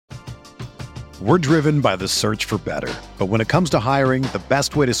We're driven by the search for better. But when it comes to hiring, the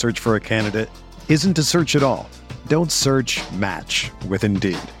best way to search for a candidate isn't to search at all. Don't search, match with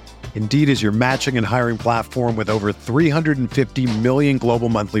Indeed. Indeed is your matching and hiring platform with over 350 million global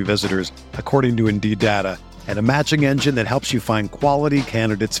monthly visitors, according to Indeed data, and a matching engine that helps you find quality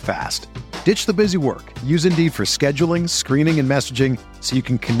candidates fast. Ditch the busy work. Use Indeed for scheduling, screening, and messaging so you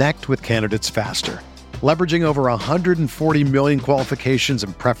can connect with candidates faster. Leveraging over 140 million qualifications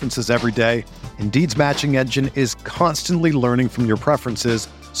and preferences every day, Indeed's matching engine is constantly learning from your preferences,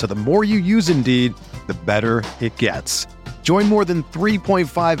 so the more you use Indeed, the better it gets. Join more than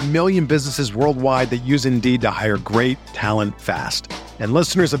 3.5 million businesses worldwide that use Indeed to hire great talent fast. And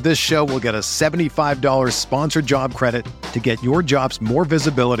listeners of this show will get a $75 sponsored job credit to get your jobs more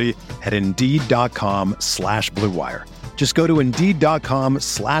visibility at Indeed.com/Blue Wire. Just go to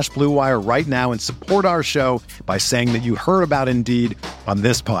Indeed.com/Blue Wire right now and support our show by saying that you heard about Indeed on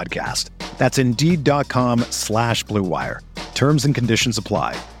this podcast. That's Indeed.com/Blue Wire. Terms and conditions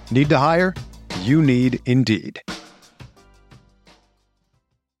apply. Need to hire? You need Indeed.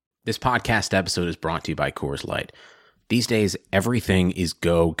 This podcast episode is brought to you by Coors Light. These days, everything is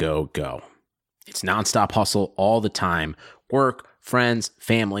go, go, go. It's nonstop hustle all the time. Work, friends,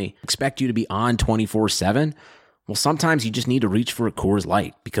 family expect you to be on 24/7. Well, sometimes you just need to reach for a Coors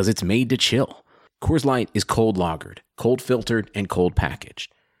Light because it's made to chill. Coors Light is cold lagered, cold filtered, and cold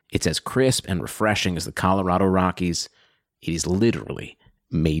packaged. It's as crisp and refreshing as the Colorado Rockies. It is literally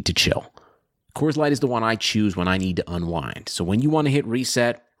made to chill. Coors Light is the one I choose when I need to unwind. So when you want to hit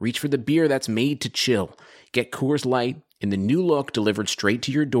reset, reach for the beer that's made to chill. Get Coors Light in the new look delivered straight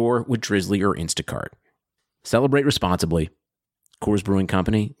to your door with Drizzly or Instacart. Celebrate responsibly. Coors Brewing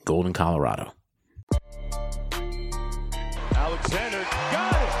Company, Golden, Colorado. Alexander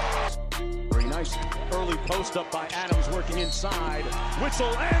got it! Very nice early post up by Adams working inside.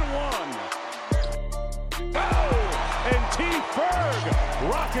 Whistle and one. Oh! And T. Ferg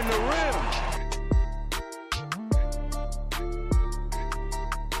rocking the rim.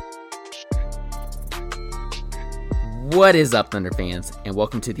 What is up, Thunder fans, and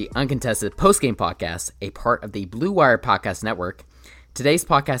welcome to the Uncontested Postgame Podcast, a part of the Blue Wire Podcast Network. Today's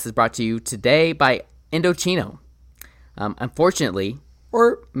podcast is brought to you today by Indochino. Unfortunately,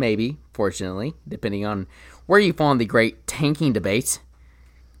 or maybe fortunately, depending on where you fall in the great tanking debate,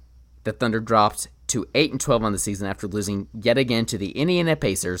 the Thunder dropped to 8-12 on the season after losing yet again to the Indiana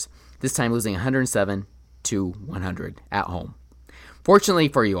Pacers, this time losing 107-100 at home. Fortunately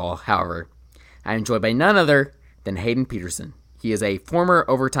for you all, however, I am joined by none other than Hayden Peterson. He is a former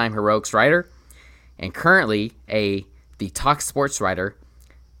Overtime Heroics writer and currently the Talk Sports writer.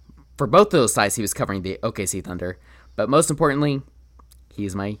 For both of those sites, he was covering the OKC Thunder. But most importantly, he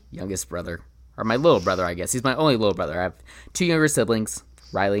is my youngest brother, or my little brother, I guess. He's my only little brother. I have two younger siblings,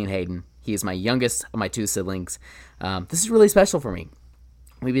 Riley and Hayden. He is my youngest of my two siblings. This is really special for me.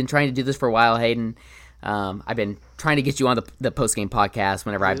 We've been trying to do this for a while, Hayden. I've been trying to get you on the post-game podcast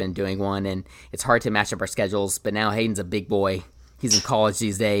whenever I've been doing one, and it's hard to match up our schedules. But now Hayden's a big boy. He's in college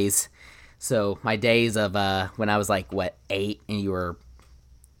these days. So my days of when I was like, 8, and you were...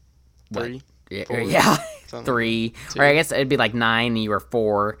 3? Yeah, 3. Or I guess it'd be like 9 and you were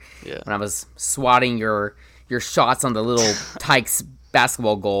 4. Yeah. When I was swatting your shots on the little Tykes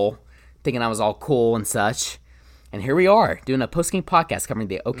basketball goal, thinking I was all cool and such. And here we are, doing a post-game podcast covering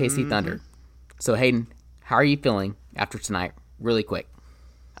the OKC Thunder. So, Hayden, how are you feeling after tonight? Really quick.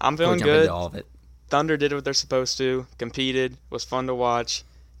 I'm feeling jump good. Into all of it. Thunder did what they're supposed to, competed, was fun to watch,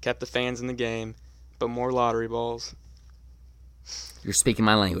 kept the fans in the game, but more lottery balls. You're speaking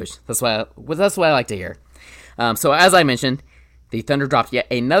my language. That's what I like to hear. So, as I mentioned, the Thunder dropped yet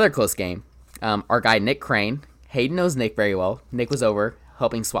another close game. Our guy, Nick Crane. Hayden knows Nick very well. Nick was over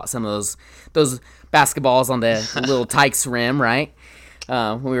helping swat some of those basketballs on the little Tykes rim, right?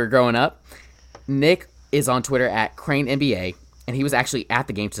 When we were growing up. Nick is on Twitter at Crane NBA, and he was actually at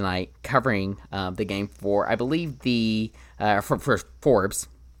the game tonight covering the game for, I believe, for Forbes,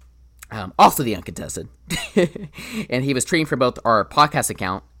 also the Uncontested. And he was tweeting for both our podcast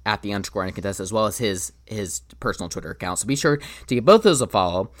account at the _Uncontested as well as his personal Twitter account. So be sure to give both those a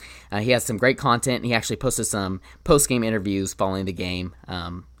follow. He has some great content, and he actually posted some post-game interviews following the game,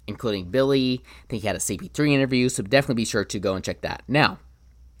 including Billy. I think he had a CP3 interview, so definitely be sure to go and check that. Now,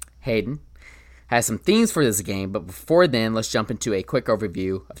 Hayden has some themes for this game, but before then, let's jump into a quick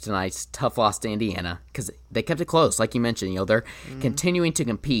overview of tonight's tough loss to Indiana, because they kept it close, like you mentioned. They're continuing to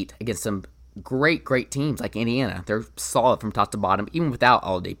compete against some great teams like Indiana. They're solid from top to bottom, even without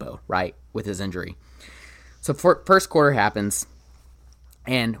Oladipo, right, with his injury. So first quarter happens,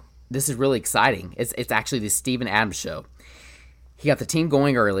 and this is really exciting. It's actually the Steven Adams show. He got the team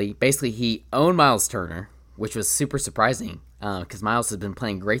going early. Basically, he owned Miles Turner, which was super surprising because Miles has been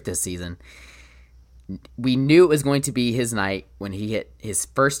playing great this season. We knew it was going to be his night when he hit his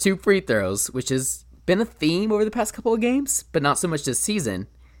first 2 free throws, which has been a theme over the past couple of games, but not so much this season.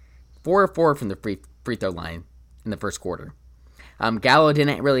 4 of 4 from the free throw line in the first quarter. Gallo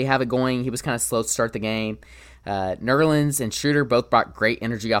didn't really have it going. He was kind of slow to start the game. Nerlens and Schroeder both brought great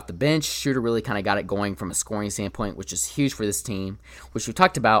energy off the bench. Schroeder really kind of got it going from a scoring standpoint, which is huge for this team, which we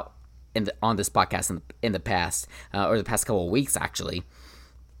talked about on this podcast in the past, or the past couple of weeks, actually.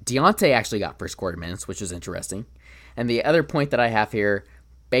 Deontay actually got first quarter minutes, which was interesting. And the other point that I have here,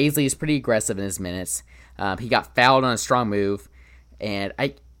 Bazley is pretty aggressive in his minutes. He got fouled on a strong move, and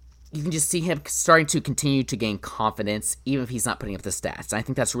you can just see him starting to continue to gain confidence, even if he's not putting up the stats. And I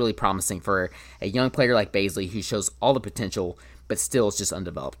think that's really promising for a young player like Bazley who shows all the potential, but still is just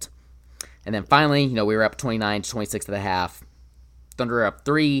undeveloped. And then finally, we were up 29-26 at the half. Thunder up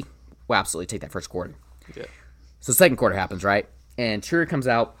 3. We'll absolutely take that first quarter. Yeah. So the second quarter happens, right? And Schroeder comes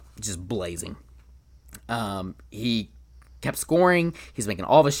out just blazing. He kept scoring. He's making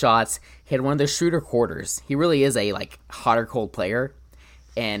all of his shots. He had one of those Schroeder quarters. He really is a hot or cold player.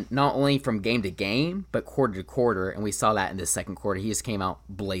 And not only from game to game, but quarter to quarter. And we saw that in the second quarter. He just came out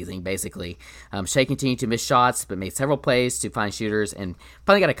blazing, basically. Shea continued to miss shots, but made several plays to find shooters and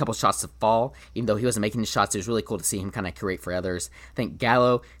finally got a couple shots to fall. Even though he wasn't making the shots, it was really cool to see him kind of create for others. I think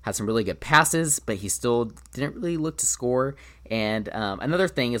Gallo had some really good passes, but he still didn't really look to score. And another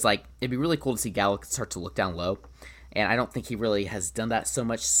thing is, it'd be really cool to see Gallo start to look down low. And I don't think he really has done that so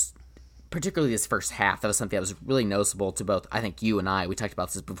much, particularly this first half. That was something that was really noticeable to both, I think, you and I. We talked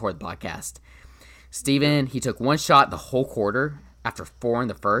about this before the podcast. Steven, he took one shot the whole quarter after 4 in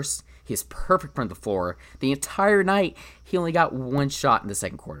the first. He is perfect from the floor. The entire night, he only got one shot in the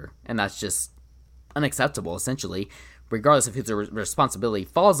second quarter. And that's just unacceptable, essentially, regardless of whose responsibility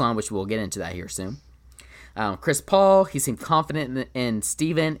falls on, which we'll get into that here soon. Chris Paul, he seemed confident in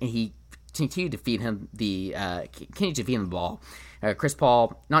Steven, and he continued to feed him the ball. Chris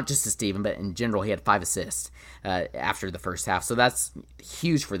Paul, not just to Steven, but in general, he had 5 assists after the first half. So that's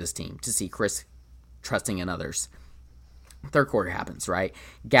huge for this team to see Chris trusting in others. Third quarter happens, right?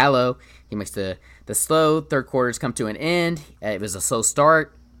 Gallo, he makes the slow third quarters come to an end. It was a slow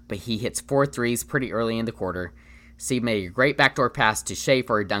start, but he hits 4 threes pretty early in the quarter. Steve made a great backdoor pass to Shea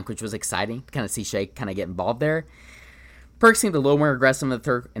for a dunk, which was exciting to kind of see Shea kind of get involved there. Perk seemed a little more aggressive in the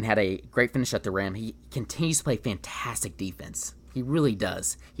third and had a great finish at the rim. He continues to play fantastic defense. He really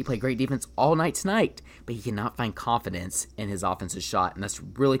does. He played great defense all night tonight, but he cannot find confidence in his offensive shot, and that's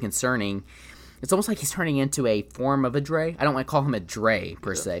really concerning. It's almost like he's turning into a form of a Dre. I don't want to call him a Dre,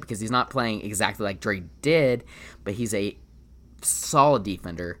 per se, because he's not playing exactly like Dre did, but he's a solid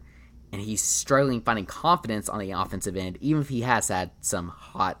defender, and he's struggling finding confidence on the offensive end, even if he has had some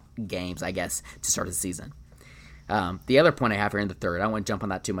hot games, I guess, to start the season. The other point I have here in the third, I don't want to jump on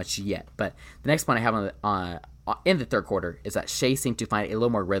that too much yet, but the next point I have in the third quarter is that Shea seemed to find a little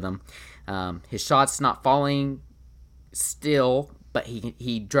more rhythm. His shot's not falling still, but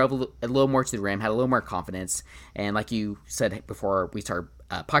he drove a little more to the rim, had a little more confidence, and like you said before we started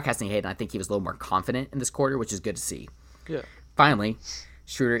podcasting, Hayden, I think he was a little more confident in this quarter, which is good to see. Yeah. Finally,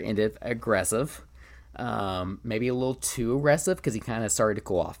 Schroeder ended aggressive, maybe a little too aggressive because he kind of started to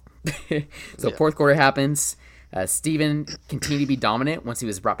cool off. Fourth quarter happens. Steven continued to be dominant once he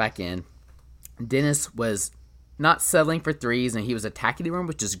was brought back in. Dennis was not settling for threes, and he was attacking the rim,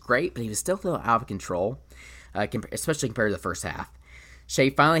 which is great, but he was still a little out of control, especially compared to the first half. Shea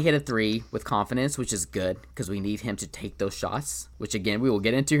finally hit a 3 with confidence, which is good because we need him to take those shots, which, again, we will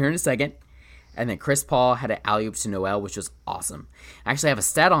get into here in a second. And then Chris Paul had an alley-oop to Noel, which was awesome. I actually have a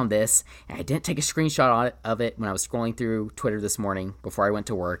stat on this, and I didn't take a screenshot of it when I was scrolling through Twitter this morning before I went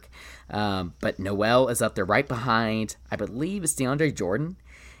to work. But Noel is up there right behind, I believe it's DeAndre Jordan.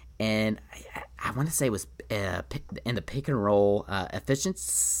 And I want to say it was in the pick and roll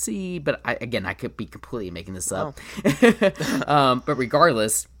efficiency, but I could be completely making this up. Oh. But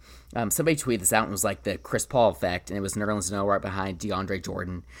regardless, somebody tweeted this out and was like the Chris Paul effect, and it was Nerlens Noel right behind DeAndre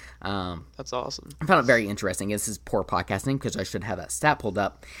Jordan. That's awesome. I found it very interesting. This is poor podcasting because I should have that stat pulled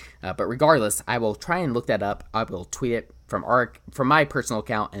up. But regardless, I will try and look that up. I will tweet it from my personal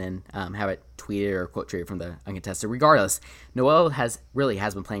account and have it tweeted or quote tweeted from the Uncontested. Regardless, Noel has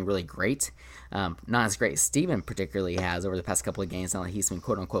been playing really great. Not as great as Steven particularly has over the past couple of games now that he's been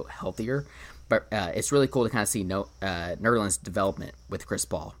quote unquote healthier. But it's really cool to kind of see Nerlens' development with Chris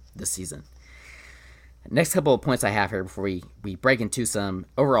Paul this season. Next couple of points I have here before we break into some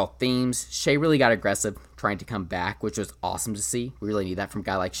overall themes. Shea really got aggressive, trying to come back, which was awesome to see. We really need that from a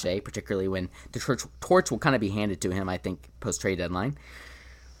guy like Shea, particularly when the torch will kind of be handed to him, I think, post-trade deadline.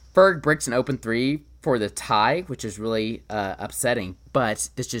 Ferg bricks an open three for the tie, which is really upsetting,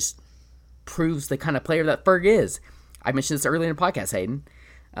 but this just proves the kind of player that Ferg is. I mentioned this earlier in the podcast, Hayden.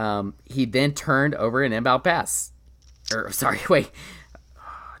 He then turned over an inbound pass. Dang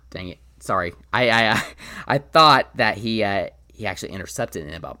it. Sorry. I thought that he actually intercepted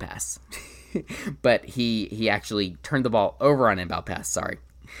an inbound pass. But he actually turned the ball over on an inbound pass. Sorry.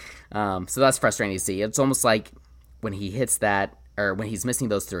 So that's frustrating to see. It's almost like when he hits that, or when he's missing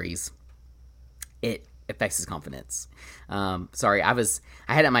those threes, it affects his confidence. Sorry, I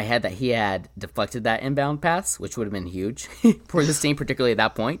had it in my head that he had deflected that inbound pass, which would have been huge for this team, particularly at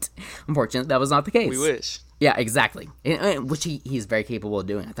that point. Unfortunately, that was not the case. We wish. Yeah, exactly. Which he's very capable of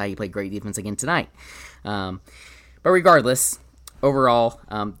doing. I thought he played great defense again tonight. But regardless, overall,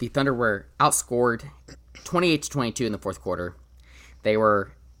 the Thunder were outscored 28-22 in the fourth quarter. They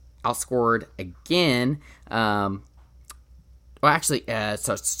were outscored again. Sorry.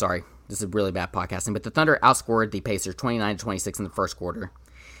 This is really bad podcasting, but the Thunder outscored the Pacers 29-26 in the first quarter.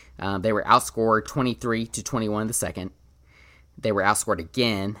 They were outscored 23-21 in the second. They were outscored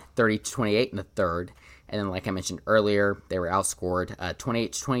again 30-28 in the third. And then, like I mentioned earlier, they were outscored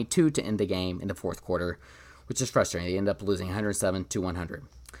 28-22 to end the game in the fourth quarter, which is frustrating. They ended up losing 107-100.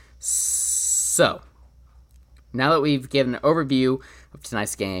 So, now that we've given an overview of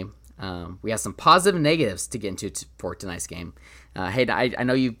tonight's game, we have some positive and negatives to get into for tonight's game. Hey, I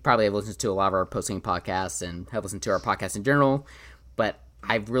know you probably have listened to a lot of our posting podcasts and have listened to our podcast in general, but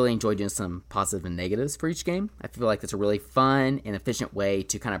I've really enjoyed doing some positive and negatives for each game. I feel like that's a really fun and efficient way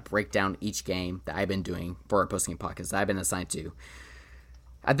to kind of break down each game that I've been doing for our posting podcast that I've been assigned to.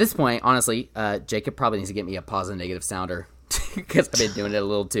 At this point, honestly, Jacob probably needs to get me a positive and negative sounder because I've been doing it a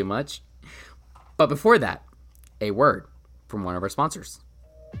little too much. But before that, a word from one of our sponsors.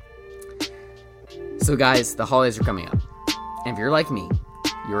 So guys, the holidays are coming up. And if you're like me,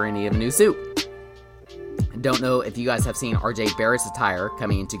 you're in need of a new suit. I don't know if you guys have seen RJ Barrett's attire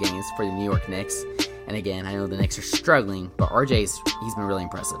coming into games for the New York Knicks. And again, I know the Knicks are struggling, but he's been really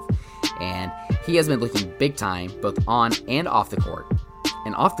impressive. And he has been looking big time, both on and off the court.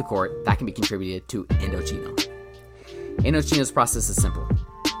 And off the court, that can be contributed to Indochino. Indochino's process is simple.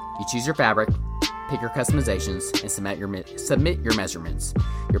 You choose your fabric, pick your customizations, and submit your measurements.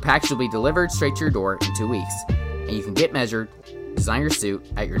 Your package will be delivered straight to your door in 2 weeks. And you can get measured, design your suit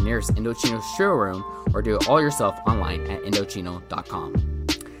at your nearest Indochino showroom, or do it all yourself online at Indochino.com.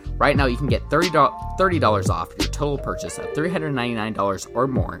 Right now, you can get $30 off your total purchase of $399 or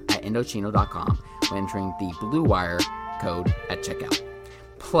more at Indochino.com when entering the Blue Wire code at checkout.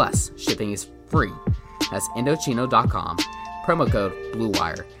 Plus, shipping is free. That's Indochino.com, promo code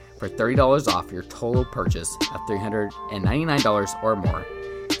BLUEWIRE for $30 off your total purchase of $399 or more.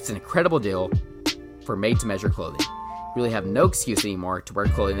 It's an incredible deal for made-to-measure clothing. You really have no excuse anymore to wear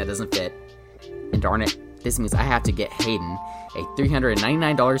clothing that doesn't fit. And darn it, this means I have to get Hayden a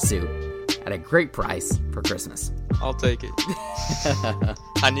 $399 suit at a great price for Christmas. I'll take it.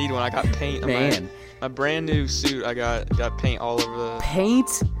 I need one. I got paint. Man. My brand new suit, I got paint all over the...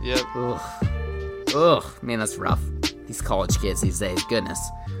 Paint? Yep. Ugh. Man, that's rough. These college kids these days. Goodness.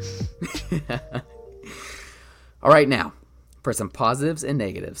 All right, now, for some positives and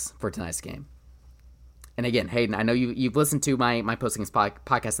negatives for tonight's game. And again, Hayden, I know you've listened to my Posting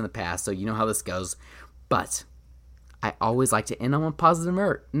podcast in the past, so you know how this goes. But I always like to end on a positive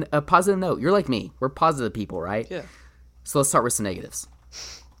note. You're like me. We're positive people, right? Yeah. So let's start with some negatives.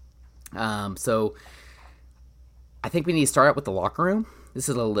 So I think we need to start out with the locker room. This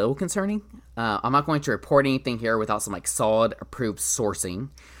is a little concerning. I'm not going to report anything here without some solid approved sourcing.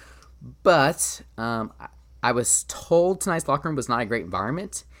 But I was told tonight's locker room was not a great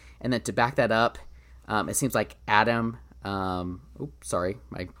environment. And then to back that up, it seems like Adam,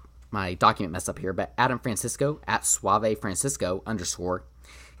 my document messed up here, but Adam Francisco, at Suave Francisco _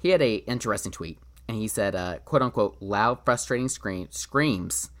 he had a interesting tweet. And he said, quote unquote, loud, frustrating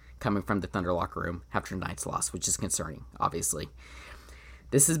screams coming from the Thunder locker room after tonight's loss, which is concerning, obviously.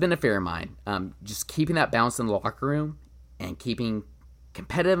 This has been a fear of mine. Just keeping that balance in the locker room and keeping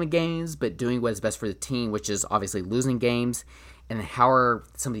competitive in games, but doing what is best for the team, which is obviously losing games. And how are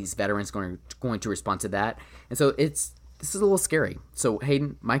some of these veterans going to respond to that? And so this is a little scary. So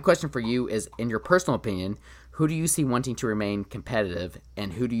Hayden, my question for you is, in your personal opinion, who do you see wanting to remain competitive,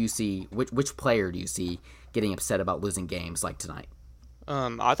 and who do you see, which player do you see getting upset about losing games like tonight?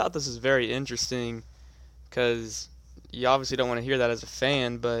 I thought this was very interesting because you obviously don't want to hear that as a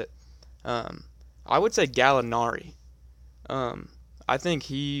fan, but I would say Gallinari. I think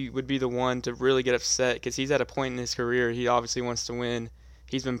he would be the one to really get upset because he's at a point in his career he obviously wants to win.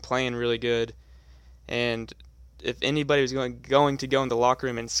 He's been playing really good, and if anybody was going to go in the locker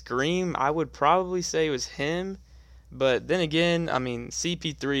room and scream, I would probably say it was him. But then again, I mean,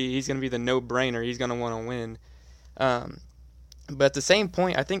 CP3, he's going to be the no-brainer. He's going to want to win. But at the same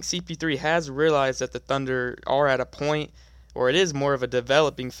point, I think CP3 has realized that the Thunder are at a point where it is more of a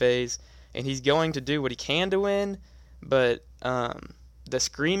developing phase, and he's going to do what he can to win. But the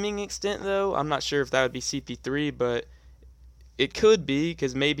screaming extent, though, I'm not sure if that would be CP3, but it could be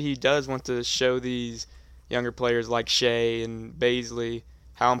because maybe he does want to show these younger players like Shea and Baisley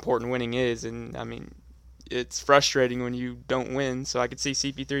how important winning is. And, I mean, it's frustrating when you don't win, so I could see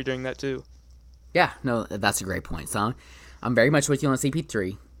CP3 doing that too. Yeah, no, that's a great point. So I'm very much with you on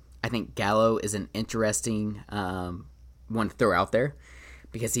CP3. I think Gallo is an interesting one to throw out there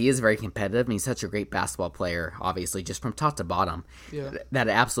because he is very competitive and he's such a great basketball player, obviously, just from top to bottom. Yeah. That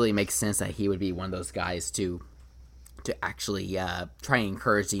it absolutely makes sense that he would be one of those guys to actually try and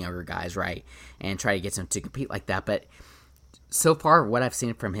encourage the younger guys, right, and try to get them to compete like that. But so far, what I've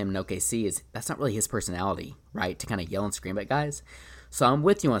seen from him in OKC is that's not really his personality, right, to kind of yell and scream at guys. So I'm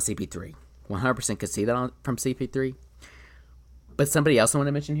with you on CP3. 100% could see that from CP3. But somebody else I want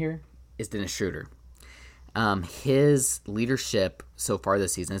to mention here is Dennis Schroeder. His leadership so far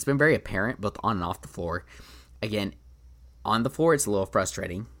this season has been very apparent, both on and off the floor. Again, on the floor, it's a little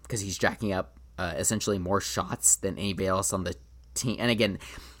frustrating because he's jacking up essentially more shots than anybody else on the team. And again,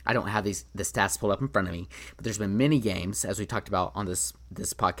 I don't have the stats pulled up in front of me, but there's been many games, as we talked about on this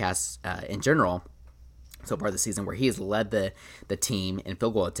podcast in general, so far this season, where he has led the team in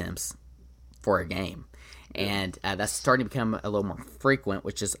field goal attempts for a game. And that's starting to become a little more frequent,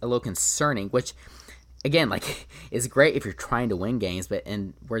 which is a little concerning, which, again, like, is great if you're trying to win games, but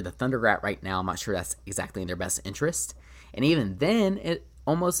in where the Thunder are at right now, I'm not sure that's exactly in their best interest. And even then, it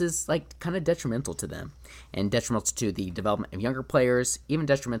almost is, like, kind of detrimental to them and detrimental to the development of younger players, even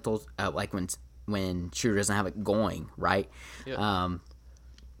detrimental, like, when Schroeder doesn't have it going, right? Yeah.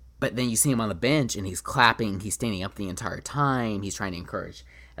 But then you see him on the bench, and he's clapping, he's standing up the entire time, he's trying to encourage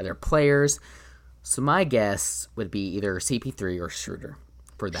other players. So my guess would be either CP3 or Schroeder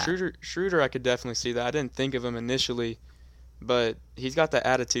for that. Schroeder, I could definitely see that. I didn't think of him initially, but he's got that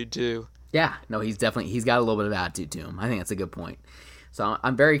attitude too. Yeah, no, he's got a little bit of attitude to him. I think that's a good point. So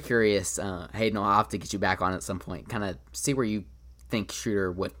I'm very curious. Hayden, I'll have to get you back on at some point, kind of see where you think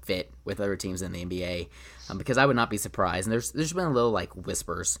Schroeder would fit with other teams in the NBA, because I would not be surprised. And there's been a little, like,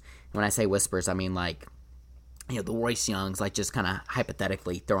 whispers. When I say whispers, I mean, like, you know, the Royce Youngs, like, just kind of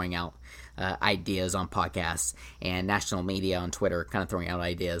hypothetically throwing out ideas on podcasts, and national media on Twitter kind of throwing out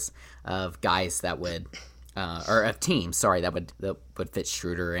ideas of guys that would, or of teams, sorry, that would fit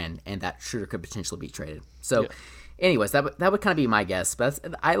Schroeder, and that Schroeder could potentially be traded. So, anyways, that would kind of be my guess. But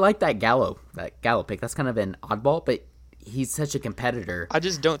I like that Gallo pick. That's kind of an oddball, but he's such a competitor. I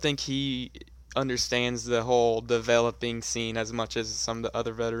just don't think he understands the whole developing scene as much as some of the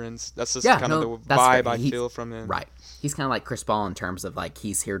other veterans. That's just kind of the vibe I feel from him. Right. He's kind of like Chris Paul in terms of, like,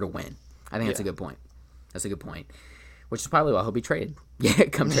 he's here to win. I think that's a good point. That's a good point. Which is probably why he'll be traded. Yeah,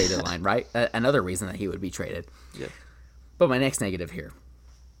 come trade deadline, right? Another reason that he would be traded. Yeah. But my next negative here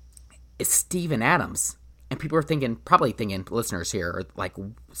is Steven Adams. And people are probably thinking, listeners here, are like,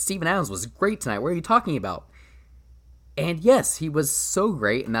 Steven Adams was great tonight. What are you talking about? And yes, he was so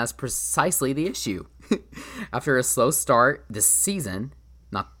great, and that's precisely the issue. After a slow start this season,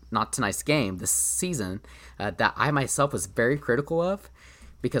 not tonight's game, this season, that I myself was very critical of,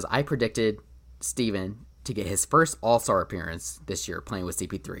 because I predicted Steven to get his first All-Star appearance this year playing with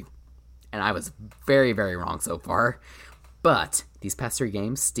CP3. And I was very, very wrong so far. But these past 3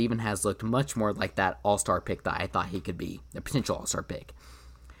 games, Steven has looked much more like that All-Star pick that I thought he could be, a potential All-Star pick.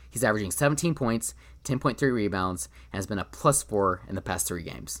 He's averaging 17 points, 10.3 rebounds, and has been a +4 in the past 3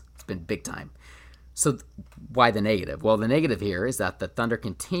 games. It's been big time. So why the negative? Well, the negative here is that the Thunder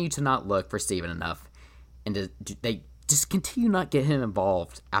continue to not look for Steven enough, and they just continue not get him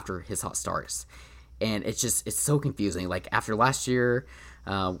involved after his hot starts. And it's so confusing. Like, after last year,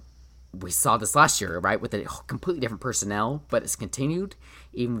 we saw this last year, right, with a completely different personnel, but it's continued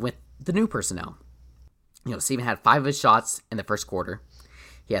even with the new personnel. You know, Steven had 5 of his shots in the first quarter.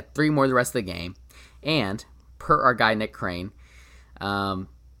 He had 3 more the rest of the game. And per our guy Nick Crane,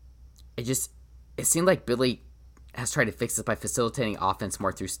 it seemed like Billy has tried to fix this by facilitating offense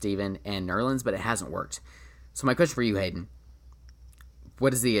more through Steven and Nerlens, but it hasn't worked. So my question for you, Hayden,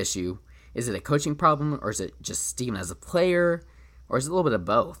 what is the issue? Is it a coaching problem, or is it just Steven as a player, or is it a little bit of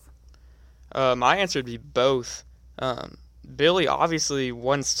both? My answer would be both. Billy obviously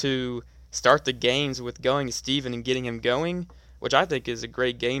wants to start the games with going to Steven and getting him going, which I think is a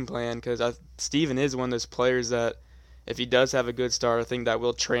great game plan because Steven is one of those players that if he does have a good start, I think that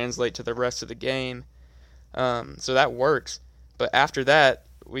will translate to the rest of the game. So that works. But after that,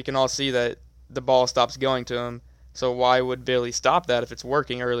 we can all see that the ball stops going to him. So why would Billy stop that if it's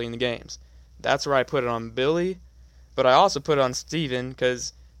working early in the games? That's where I put it on Billy. But I also put it on Steven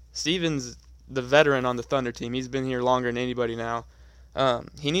because Steven's the veteran on the Thunder team. He's been here longer than anybody now.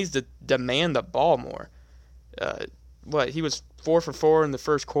 He needs to demand the ball more. He was 4 for 4 in the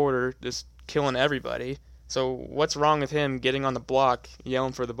first quarter, just killing everybody. So what's wrong with him getting on the block,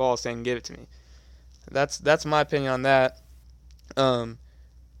 yelling for the ball, saying, give it to me? That's my opinion on that. And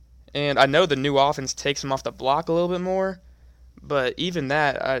I know the new offense takes him off the block a little bit more, but even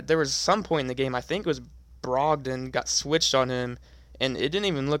that, there was some point in the game, I think it was Brogdon got switched on him, and it didn't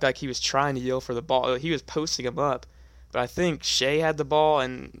even look like he was trying to yell for the ball. He was posting him up. But I think Shea had the ball,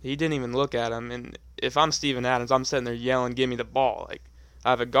 and he didn't even look at him. And if I'm Steven Adams, I'm sitting there yelling, give me the ball. Like,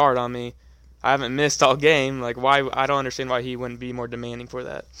 I have a guard on me. I haven't missed all game. Like, why? I don't understand why he wouldn't be more demanding for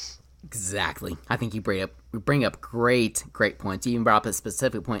that. Exactly. I think you bring up great points. You even brought up a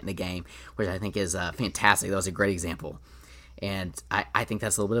specific point in the game, which I think is fantastic. That was a great example. And I think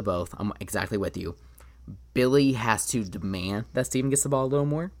that's a little bit of both. I'm exactly with you. Billy has to demand that Steven gets the ball a little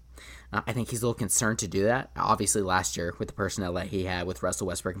more. I think he's a little concerned to do that. Obviously, last year, with the personnel that he had with Russell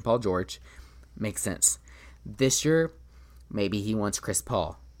Westbrook and Paul George, makes sense. This year, maybe he wants Chris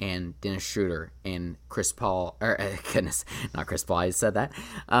Paul and Dennis Schroeder and Chris Paul, not Chris Paul, I said that,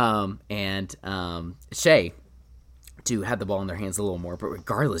 and Shea to have the ball in their hands a little more. But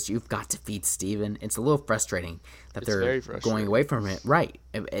regardless, you've got to feed Steven. It's a little frustrating that they're going away from it. Right.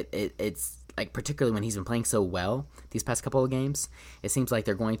 It's like, particularly when he's been playing so well these past couple of games, it seems like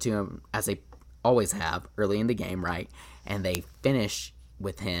they're going to him, as they always have, early in the game, right? And they finish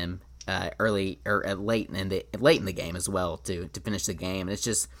with him early or late in the game as well to finish the game. And it's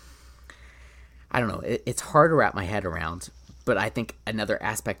just, I don't know, it's hard to wrap my head around. But I think another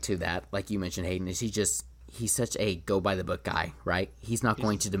aspect to that, like you mentioned, Hayden, is he's such a go by the book guy, right? He's not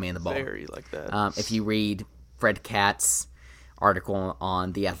going to demand the ball. Very like that. If you read Fred Katz's article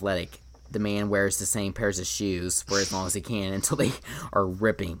on The Athletic, the man wears the same pairs of shoes for as long as he can until they are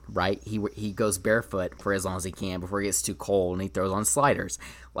ripping, right? He goes barefoot for as long as he can before it gets too cold, and he throws on sliders.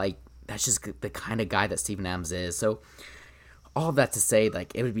 Like, that's just the kind of guy that Steven Adams is. So all of that to say,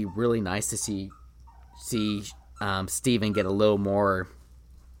 like, it would be really nice to see Steven get a little more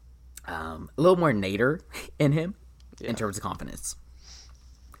Nader in him in terms of confidence.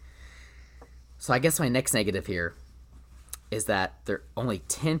 So I guess my next negative here is that there are only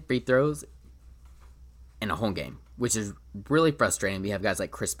 10 free throws in a home game, which is really frustrating. We have guys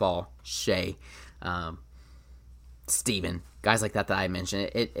like Chris Paul, Shea, Steven, guys like that I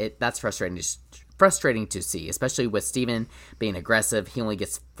mentioned. That's frustrating to see, especially with Steven being aggressive. He only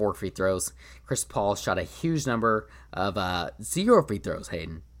gets 4 free throws. Chris Paul shot a huge number of 0 free throws,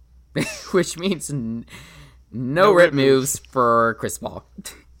 Hayden, which means no rip moves for Chris Paul.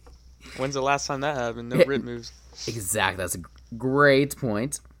 When's the last time that happened? No rip moves. Exactly. That's a great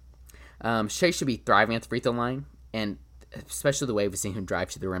point. Shea should be thriving at the free throw line, and especially the way we've seen him drive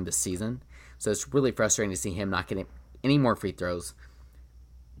to the rim this season. So it's really frustrating to see him not getting any more free throws.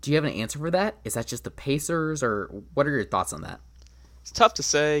 Do you have an answer for that? Is that just the Pacers, or what are your thoughts on that? It's tough to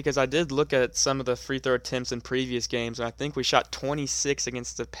say because I did look at some of the free throw attempts in previous games, and I think we shot 26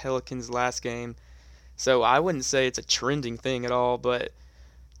 against the Pelicans last game. So I wouldn't say it's a trending thing at all, but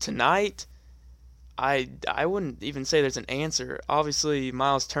tonight, I wouldn't even say there's an answer. Obviously,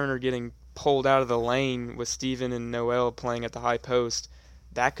 Miles Turner getting pulled out of the lane with Steven and Noel playing at the high post,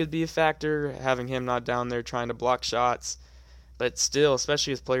 that could be a factor, having him not down there trying to block shots. But still,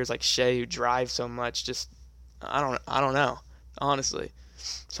 especially with players like Shea who drive so much, just I don't know. Honestly,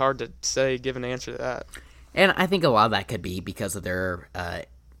 it's hard to say, give an answer to that. And I think a lot of that could be because of their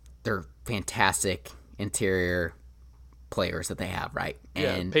fantastic interior players that they have, right?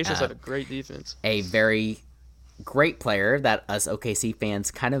 Yeah, and Pacers have a great defense. A very great player that us OKC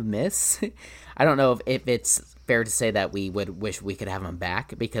fans kind of miss. I don't know if it's fair to say that we would wish we could have him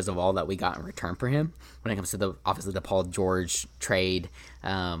back because of all that we got in return for him when it comes to obviously the Paul George trade,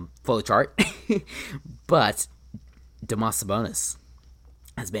 full chart. But Domas Sabonis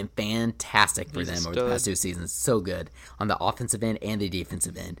has been fantastic for them over the past 2 seasons. So good on the offensive end and the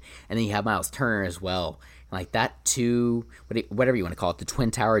defensive end. And then you have Miles Turner as well. Like that whatever you want to call it, the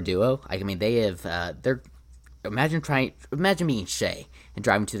Twin Tower duo. I mean, they have, imagine being Shea and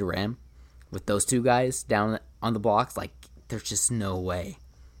driving to the rim with those two guys down on the blocks. Like, there's just no way.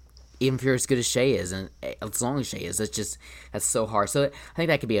 Even if you're as good as Shea is, and as long as Shea is, that's so hard. So I think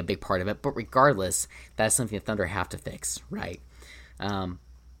that could be a big part of it. But regardless, that's something the Thunder have to fix, right?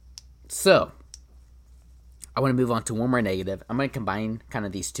 So I want to move on to one more negative. I'm going to combine kind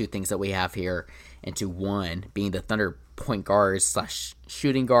of these two things that we have here into one, being the Thunder point guards /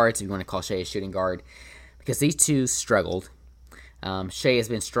 shooting guards, if you want to call Shai a shooting guard, because these two struggled. Shai has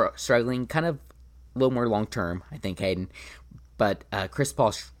been struggling kind of a little more long term, I think, Hayden. But Chris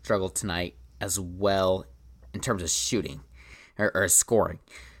Paul struggled tonight as well in terms of shooting or scoring.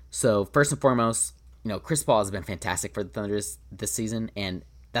 So first and foremost, Chris Paul has been fantastic for the Thunder this season, and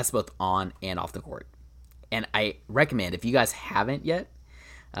that's both on and off the court. And I recommend, if you guys haven't yet,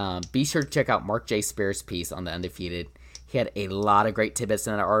 be sure to check out Mark J. Spears' piece on The Undefeated. He had a lot of great tidbits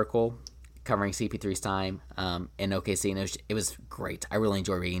in that article covering CP3's time in OKC, and it was great. I really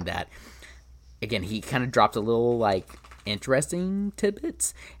enjoyed reading that. Again, he kind of dropped a little interesting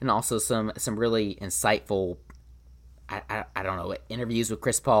tidbits and also some really insightful, I don't know, interviews with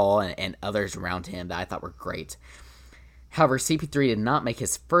Chris Paul and others around him that I thought were great. However, CP3 did not make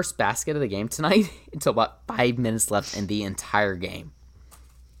his first basket of the game tonight until about 5 minutes left in the entire game,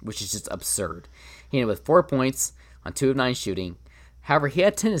 which is just absurd. He ended with 4 points on 2 of 9 shooting. However, he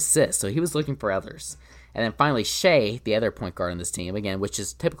had 10 assists, so he was looking for others. And then finally, Shai, the other point guard on this team, again, which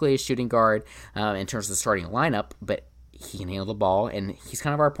is typically a shooting guard in terms of the starting lineup, but he can handle the ball, and he's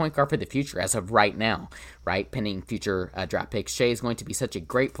kind of our point guard for the future as of right now, right? Pending future draft picks. Shai is going to be such a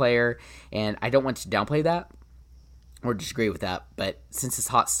great player, and I don't want to downplay that or disagree with that, but since his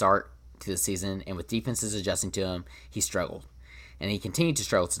hot start to the season and with defenses adjusting to him, he struggled. And he continued to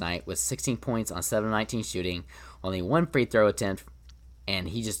struggle tonight with 16 points on 7 of 19 shooting, only 1 free throw attempt, and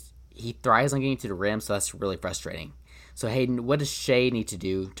he thrives on getting to the rim, so that's really frustrating. So Hayden, what does Shai need to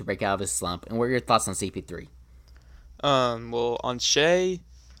do to break out of his slump, and what are your thoughts on CP3? Well, on Shai,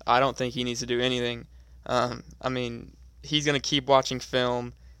 I don't think he needs to do anything. He's going to keep watching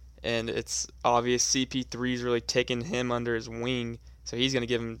film, and it's obvious CP3 is really taking him under his wing, so he's going to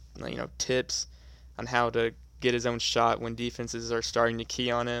give him, tips on how to get his own shot when defenses are starting to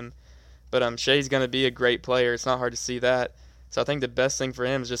key on him. But Shai's going to be a great player. It's not hard to see that. So I think the best thing for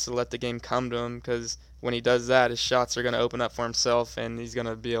him is just to let the game come to him, because when he does that, his shots are going to open up for himself, and he's going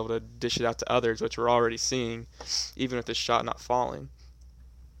to be able to dish it out to others, which we're already seeing, even with his shot not falling.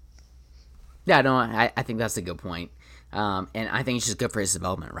 Yeah, no, I think that's a good point. And I think it's just good for his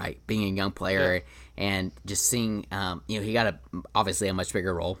development, right? Being a young player and just seeing, he got obviously a much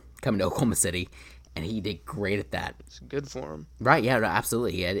bigger role coming to Oklahoma City, and he did great at that. It's good for him. Right, yeah,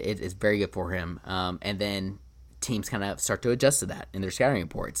 absolutely. It's very good for him. And then teams kind of start to adjust to that in their scouting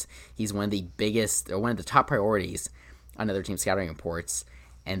reports. He's one of the biggest, or one of the top priorities on other team scouting reports.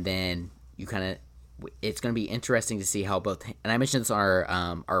 And then it's going to be interesting to see how both, and I mentioned this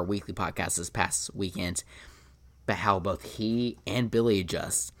on our weekly podcast this past weekend, but how both he and Billy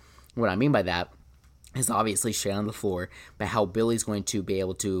adjust. What I mean by that is obviously Shai on the floor, but how Billy's going to be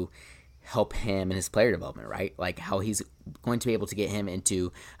able to help him in his player development, right? Like how he's going to be able to get him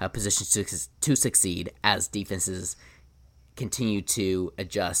into positions to succeed as defenses continue to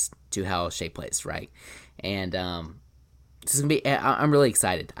adjust to how Shai plays, right? And this is gonna be. I'm really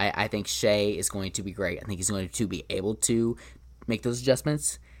excited. I think Shai is going to be great. I think he's going to be able to make those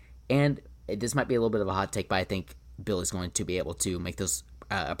adjustments. And this might be a little bit of a hot take, but I think Bill is going to be able to make those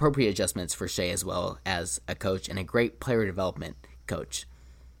appropriate adjustments for Shai as well as a coach and a great player development coach.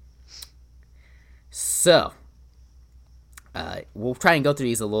 So, we'll try and go through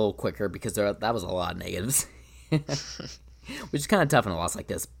these a little quicker because that was a lot of negatives, which is kind of tough in a loss like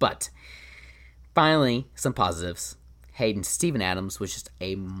this. But finally, some positives. Hayden, Steven Adams was just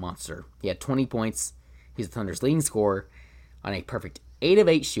a monster. He had 20 points. He's the Thunder's leading scorer on a perfect 8 of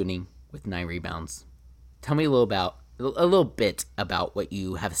 8 shooting with 9 rebounds. Tell me a little bit about what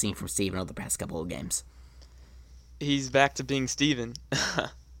you have seen from Steven over the past couple of games. He's back to being Steven.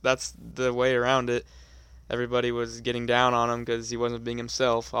 That's the way around it. Everybody was getting down on him because he wasn't being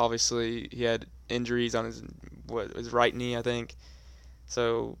himself. Obviously, he had injuries on his right knee, I think.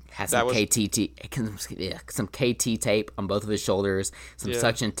 So had some KT tape on both of his shoulders, some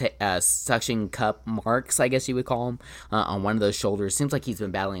suction cup marks, I guess you would call them, on one of those shoulders. Seems like he's been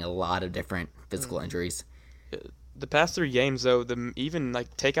battling a lot of different physical injuries. The past 3 games, though, even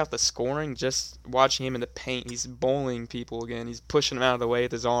take out the scoring, just watching him in the paint, he's bowling people again. He's pushing them out of the way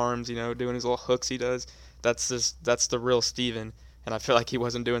with his arms, doing his little hooks he does. That's the real Steven, and I feel like he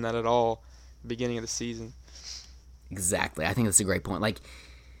wasn't doing that at all at the beginning of the season. Exactly. I think that's a great point.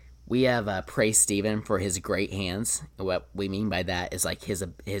 We have praised Steven for his great hands. What we mean by that is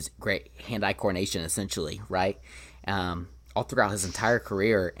his great hand-eye coordination, essentially, right? all throughout his entire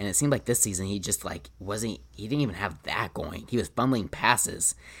career, and it seemed like this season he just he didn't even have that going. He was fumbling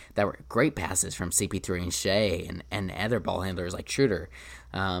passes that were great passes from CP3 and Shea and other ball handlers like Schroeder,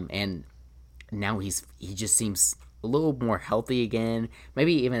 and now he just seems a little more healthy again,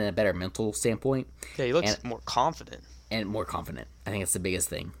 maybe even a better mental standpoint. Yeah, he looks more confident. And more confident. I think it's the biggest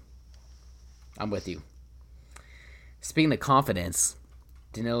thing. I'm with you. Speaking of confidence,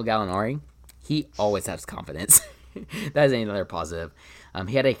 Danilo Gallinari, he always has confidence. That is another positive.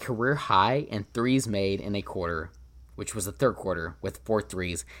 He had a career high in threes made in a quarter, which was the third quarter, with 4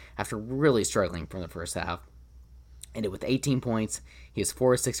 threes after really struggling from the first half. Ended with 18 points. He was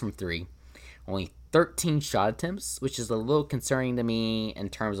 4 of 6 from 3. Only 13 shot attempts, which is a little concerning to me in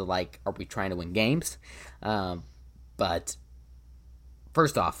terms of, are we trying to win games? But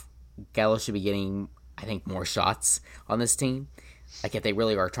first off, Gallo should be getting, I think, more shots on this team. If they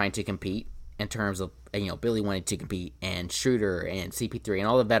really are trying to compete in terms of, Billy wanted to compete, and Schroeder and CP3 and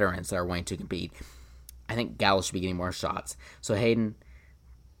all the veterans that are wanting to compete, I think Gallo should be getting more shots. So Hayden,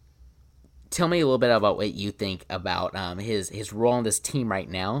 tell me a little bit about what you think about his role on this team right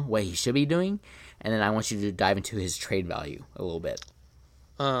now, what he should be doing, and then I want you to dive into his trade value a little bit.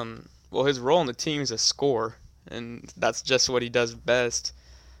 Well, his role on the team is a scorer, and that's just what he does best.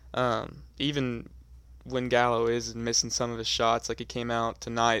 Even when Gallo is missing some of his shots, he came out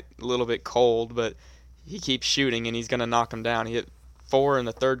tonight a little bit cold, but he keeps shooting and he's going to knock them down. He hit 4 in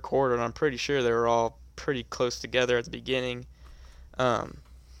the third quarter, and I'm pretty sure they were all pretty close together at the beginning. And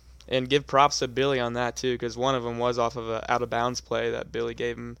give props to Billy on that too, because one of them was off of an out-of-bounds play that Billy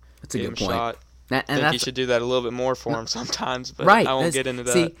gave him. That's a good point. Shot. I think he should do that a little bit more for him sometimes, but right. I won't get into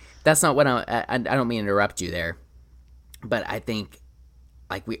that. See, that's not what I don't mean to interrupt you there, but I think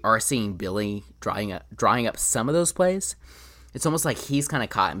we are seeing Billy drawing up some of those plays. It's almost like he's kind of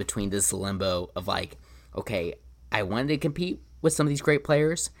caught in between this limbo of okay, I wanted to compete with some of these great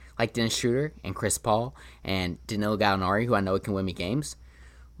players like Dennis Schroeder and Chris Paul and Danilo Gallinari, who I know can win me games,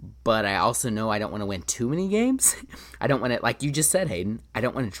 but I also know I don't want to win too many games. I don't want to, like you just said, Hayden, I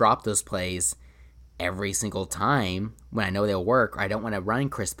don't want to drop those plays every single time when I know they'll work, or I don't want to run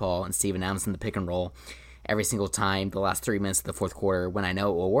Chris Paul and Steven Adams in the pick and roll every single time the last 3 minutes of the fourth quarter when I know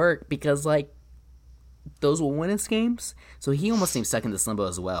it will work, because those will win us games. So he almost seems stuck in this limbo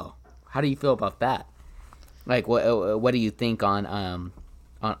as well. How do you feel about that? What do you think on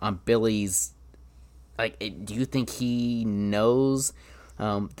Billy's? Do you think he knows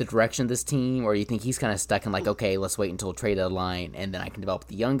the direction of this team, or do you think he's kind of stuck in okay, let's wait until trade deadline and then I can develop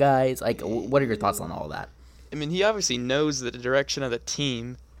the young guys? What are your thoughts on all that? I mean, he obviously knows the direction of the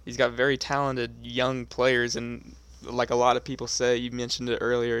team. He's got very talented young players, and like a lot of people say, you mentioned it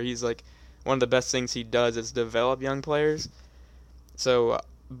earlier, he's one of the best things he does is develop young players. So,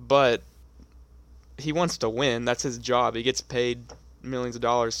 but he wants to win. That's his job. He gets paid millions of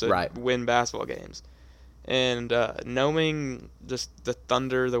dollars to win basketball games. And knowing just the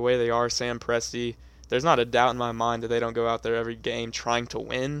Thunder, the way they are, Sam Presti, there's not a doubt in my mind that they don't go out there every game trying to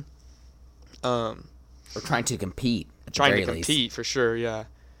win. Or trying to compete. Trying to compete, for sure, yeah.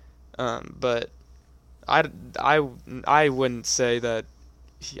 But I wouldn't say that.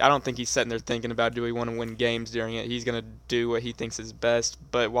 I don't think he's sitting there thinking about, do we want to win games during it. He's going to do what he thinks is best.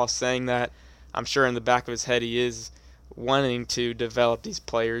 But while saying that, I'm sure in the back of his head he is wanting to develop these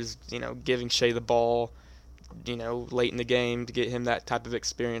players, giving Shea the ball, late in the game to get him that type of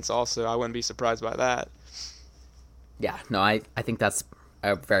experience also. I wouldn't be surprised by that. Yeah, no, I think that's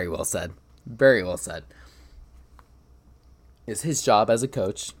very well said. Very well said. It's his job as a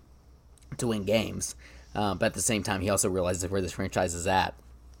coach to win games, but at the same time, he also realizes where this franchise is at.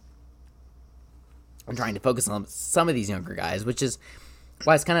 I'm trying to focus on some of these younger guys, which is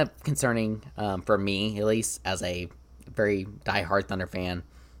why it's kind of concerning for me, at least, as a very diehard Thunder fan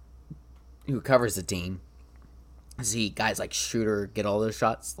who covers the team. See guys like Schroeder get all those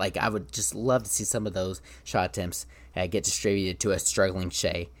shots. I would just love to see some of those shot attempts get distributed to a struggling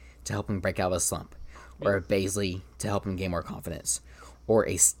Shea to help him break out of a slump, or a Baisley to help him gain more confidence, or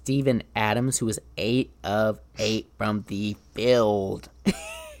a Steven Adams who was 8 of 8 from the field.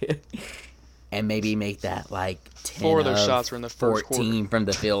 And maybe make that 10 4 of those shots were in the first 14 quarter. From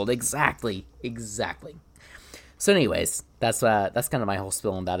the field. Exactly. So anyways, that's kind of my whole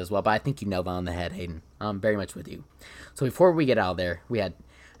spiel on that as well. But I think you know that on the head, Hayden. I'm very much with you. So before we get out of there, we had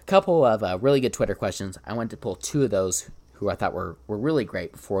a couple of really good Twitter questions. I wanted to pull 2 of those who I thought were really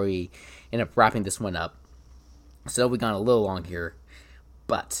great before we end up wrapping this one up. So we've gone a little long here.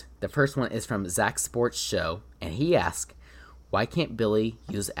 But the first one is from Zach Sports Show, and he asked, why can't Billy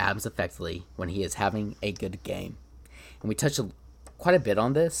use Adams effectively when he is having a good game? And we touched quite a bit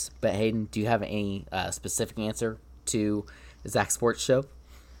on this, but Hayden, do you have any specific answer to Zach Sports Show?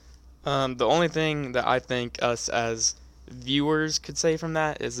 The only thing that I think us as viewers could say from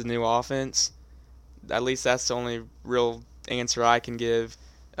that is the new offense. At least that's the only real answer I can give.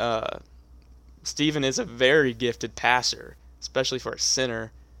 Steven is a very gifted passer, especially for a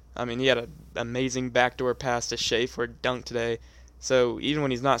center. I mean, he had an amazing backdoor pass to Shea for a dunk today. So even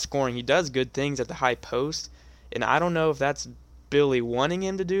when he's not scoring, he does good things at the high post. And I don't know if that's Billy wanting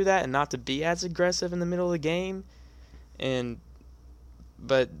him to do that and not to be as aggressive in the middle of the game.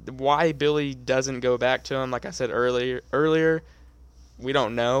 But why Billy doesn't go back to him, like I said earlier, we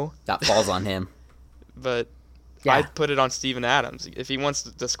don't know. That falls on him. But yeah. I'd put it on Steven Adams. If he wants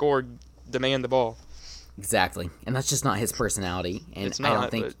to score, demand the ball. Exactly. And that's just not his personality. And It's not, I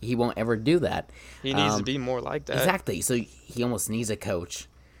don't think he won't ever do that. He needs to be more like that. Exactly. So he almost needs a coach.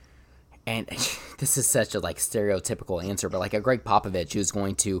 And this is such a stereotypical answer, but like a Greg Popovich who's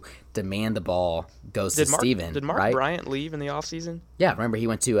going to demand the ball goes to Steven. Did Mark right? Bryant leave in the offseason? Yeah, remember he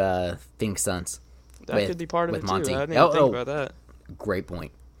went to Phoenix Suns. That could be part of it Monty. too. I didn't even think about that. Great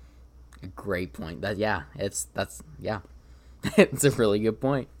point. Great point. It's a really good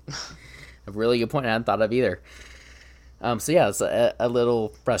point. A really good point I hadn't thought of either. So yeah, it's a little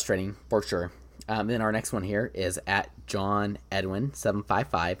frustrating for sure. Then our next one here is at John Edwin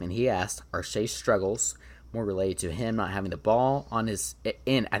 755, and he asked, "Are Shea's struggles more related to him not having the ball on his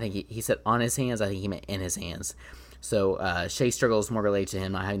in?" I think he said on his hands. I think he meant in his hands. So Shea's struggles more related to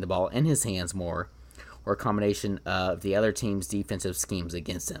him not having the ball in his hands more, or a combination of the other team's defensive schemes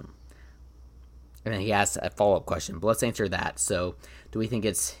against him. And then he asked a follow-up question, but let's answer that. So, do we think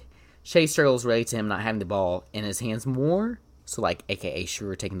it's Shea's struggles related to him not having the ball in his hands more? So, like, a.k.a.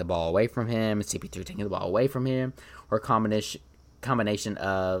 Schroeder taking the ball away from him, CP3 taking the ball away from him, or a combination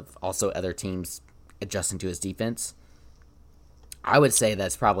of also other teams adjusting to his defense? I would say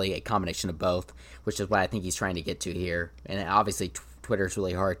that's probably a combination of both, which is what I think he's trying to get to here. And obviously, Twitter's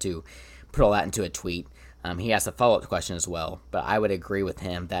really hard to put all that into a tweet. He asked a follow-up question as well, but I would agree with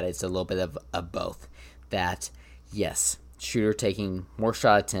him that it's a little bit of both. That, yes, Schroeder taking more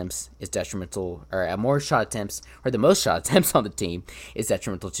shot attempts is detrimental, or the most shot attempts on the team is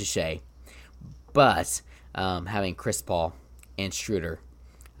detrimental to Shea. But having Chris Paul and Schroeder,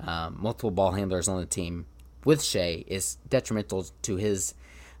 multiple ball handlers on the team with Shea, is detrimental to his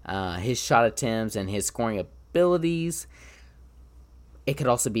shot attempts and his scoring abilities. It could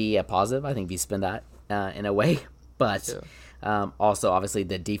also be a positive, I think, if you spin that in a way. But also, obviously,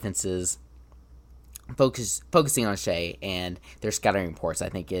 the defenses focusing on Shea and their scattering reports, I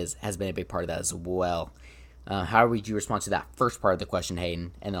think, has been a big part of that as well. How would you respond to that first part of the question,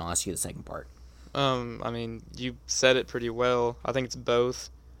 Hayden? And then I'll ask you the second part. I mean, you said it pretty well. I think it's both.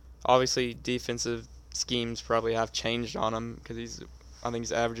 Obviously, defensive schemes probably have changed on him because I think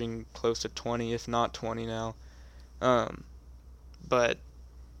he's averaging close to 20, if not 20 now. But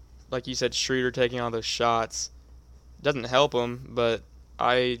like you said, Schroeder taking all those shots doesn't help him, but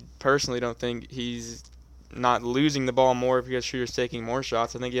I personally don't think he's not losing the ball more because Schroeder's taking more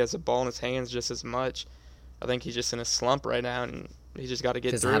shots. I think he has the ball in his hands just as much. I think he's just in a slump right now, and he's just got to get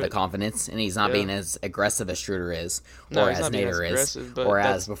through it. Doesn't have the confidence, and he's not being as aggressive as Schroeder is, or as Nader is, or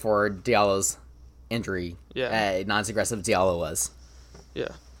as before Diallo's injury. Yeah. Not as aggressive as Diallo was. Yeah.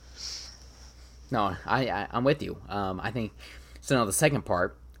 No, I'm with you. I think so. Now the second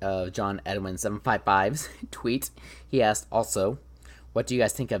part of John Edwin 755's tweet, he asked also, "What do you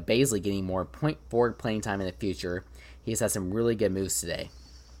guys think of Bazley getting more point forward playing time in the future? He's had some really good moves today."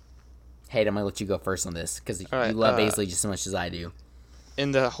 Hey, I'm gonna let you go first on this because you love Bazley just as much as I do.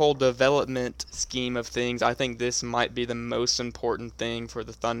 In the whole development scheme of things, I think this might be the most important thing for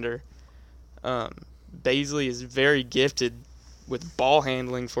the Thunder. Bazley is very gifted with ball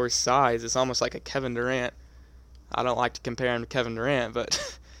handling for his size. It's almost like a Kevin Durant. I don't like to compare him to Kevin Durant,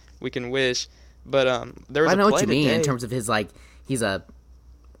 but we can wish. But there was I know a play what you mean today. in terms of his he's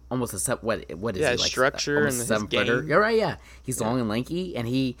almost a what is he like? Structure and his game. You're right. Yeah, he's long and lanky, and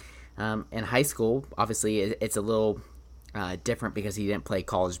he in high school obviously it's a little different because he didn't play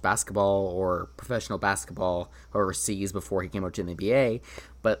college basketball or professional basketball overseas before he came up to the NBA.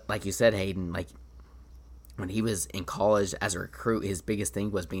 But like you said, Hayden, like when he was in college as a recruit, his biggest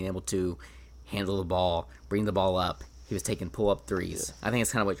thing was being able to handle the ball, bring the ball up. He was taking pull-up threes. Yeah. I think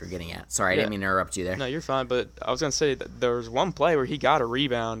it's kind of what you're getting at. Sorry, I didn't mean to interrupt you there. No, you're fine, but I was going to say that there was one play where he got a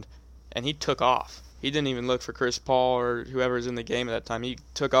rebound, and he took off. He didn't even look for Chris Paul or whoever was in the game at that time. He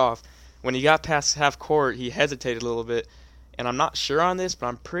took off. When he got past half court, he hesitated a little bit, and I'm not sure on this, but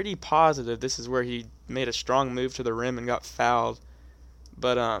I'm pretty positive this is where he made a strong move to the rim and got fouled.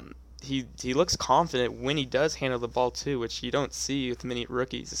 But he looks confident when he does handle the ball too, which you don't see with many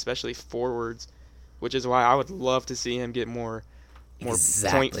rookies, especially forwards. which is why I would love to see him get more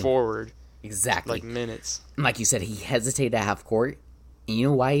point forward. Exactly. Like minutes. Like you said, he hesitated at half court. And you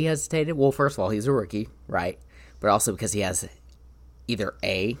know why he hesitated? Well, first of all, he's a rookie, right? But also because he has either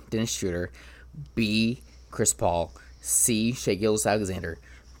A, Dennis Schroeder, B, Chris Paul, C, Shai Gilgeous-Alexander,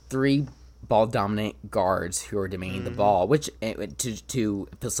 3 ball-dominant guards who are demanding the ball, which to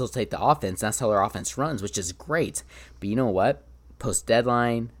facilitate the offense. That's how their offense runs, which is great. But you know what? Post-trade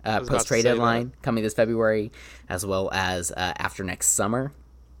deadline coming this February, as well as after next summer.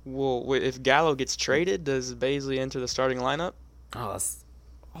 Well, if Gallo gets traded, does Bazley enter the starting lineup? Oh, that's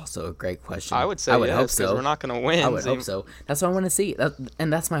also a great question. I would say yes, hope so. Because we're not going to win. I would hope so. That's what I want to see.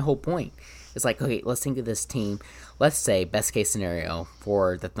 And that's my whole point. It's like, okay, let's think of this team. Let's say best case scenario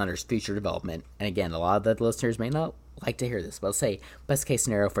for the Thunder's future development. And again, a lot of the listeners may not like to hear this, but let's say best case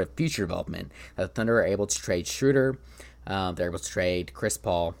scenario for future development. The Thunder are able to trade Schroeder. They're able to trade Chris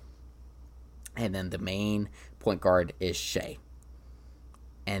Paul. And then the main point guard is Shai.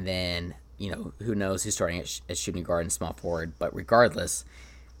 And then, who knows who's starting at shooting guard and small forward. But regardless,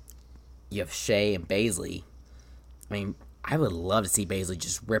 you have Shai and Bazley. I mean, I would love to see Bazley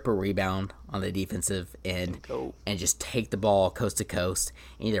just rip a rebound on the defensive end and just take the ball coast to coast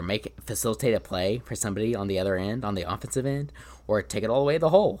and either facilitate a play for somebody on the other end, on the offensive end, or take it all the way to the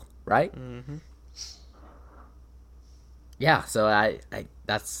hole, right? Mm-hmm. Yeah, so I'm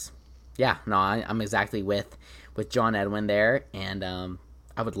exactly with John Edwin there, and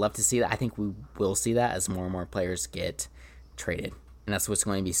I would love to see that. I think we will see that as more and more players get traded, and that's what's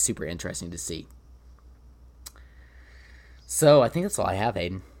going to be super interesting to see. So I think that's all I have,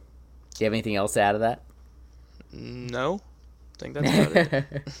 Hayden. Do you have anything else to add to that? No. I think that's about it.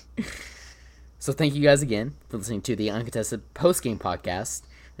 So thank you guys again for listening to the Uncontested Postgame Podcast.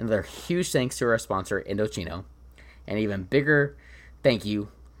 Another huge thanks to our sponsor, Indochino. And even bigger thank you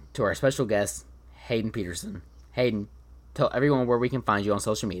to our special guest, Hayden Peterson. Hayden, tell everyone where we can find you on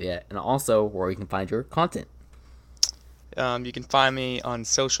social media and also where we can find your content. You can find me on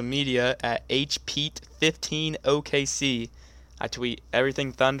social media at HPete15OKC. I tweet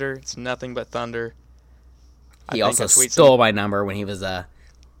everything Thunder. It's nothing but Thunder. He also stole my number when he was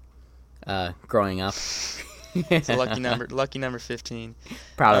growing up. It's a lucky number 15.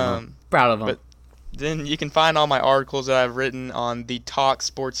 Proud of him. But then you can find all my articles that I've written on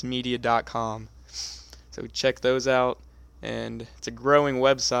thetalksportsmedia.com. So check those out. And it's a growing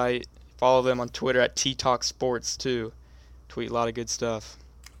website. Follow them on Twitter at TTalkSports too. Tweet a lot of good stuff.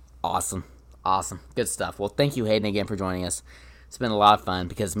 Awesome. Good stuff. Well, thank you, Hayden, again for joining us. It's been a lot of fun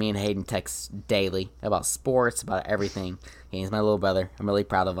because me and Hayden text daily about sports, about everything. He's my little brother. I'm really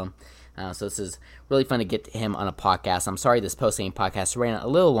proud of him. So this is really fun to get him on a podcast. I'm sorry this post-game podcast ran a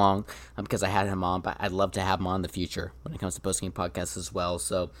little long because I had him on, but I'd love to have him on in the future when it comes to post-game podcasts as well.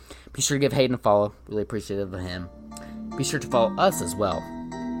 So be sure to give Hayden a follow. Really appreciative of him. Be sure to follow us as well,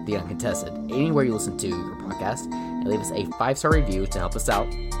 The Uncontested, anywhere you listen to your podcast, and leave us a 5-star review to help us out.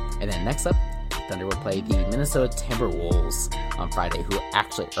 And then next up, Thunder will play the Minnesota Timberwolves on Friday, who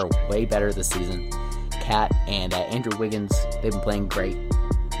actually are way better this season. Cat and Andrew Wiggins, they've been playing great.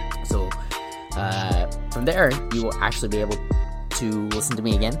 So from there, you will actually be able to listen to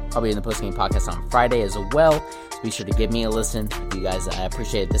me again. I'll be in the postgame podcast on Friday as well. So be sure to give me a listen. If you guys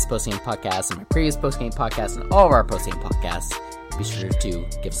appreciate this postgame podcast and my previous postgame podcast and all of our postgame podcasts, be sure to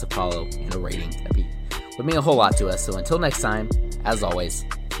give us a follow and a rating. That would mean a whole lot to us. So until next time, as always,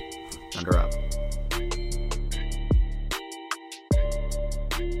 Thunder up.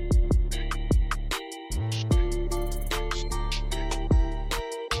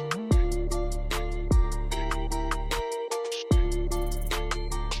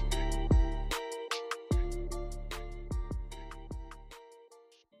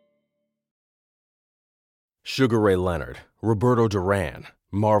 Sugar Ray Leonard, Roberto Duran,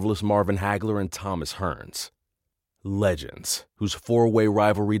 Marvelous Marvin Hagler, and Thomas Hearns. Legends, whose four-way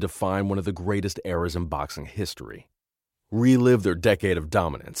rivalry defined one of the greatest eras in boxing history. Relive their decade of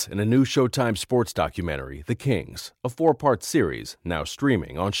dominance in a new Showtime sports documentary, The Kings, a 4-part series now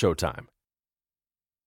streaming on Showtime.